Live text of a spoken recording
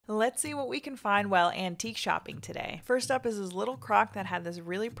Let's see what we can find while antique shopping today. First up is this little crock that had this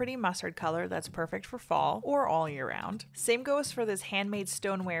really pretty mustard color that's perfect for fall or all year round. Same goes for this handmade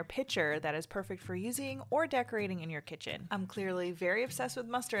stoneware pitcher that is perfect for using or decorating in your kitchen. I'm clearly very obsessed with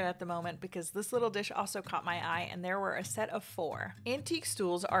mustard at the moment because this little dish also caught my eye and there were a set of 4. Antique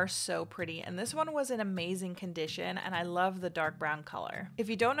stools are so pretty and this one was in amazing condition and I love the dark brown color. If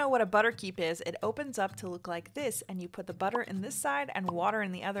you don't know what a butter keep is, it opens up to look like this and you put the butter in this side and water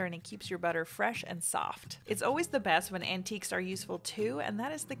in the other and it keeps your butter fresh and soft. It's always the best when antiques are useful too, and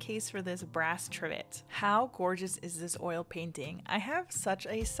that is the case for this brass trivet. How gorgeous is this oil painting? I have such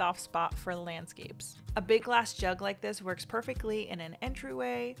a soft spot for landscapes. A big glass jug like this works perfectly in an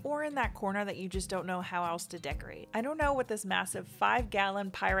entryway or in that corner that you just don't know how else to decorate. I don't know what this massive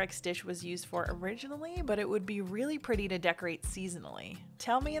 5-gallon Pyrex dish was used for originally, but it would be really pretty to decorate seasonally.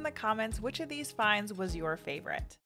 Tell me in the comments which of these finds was your favorite.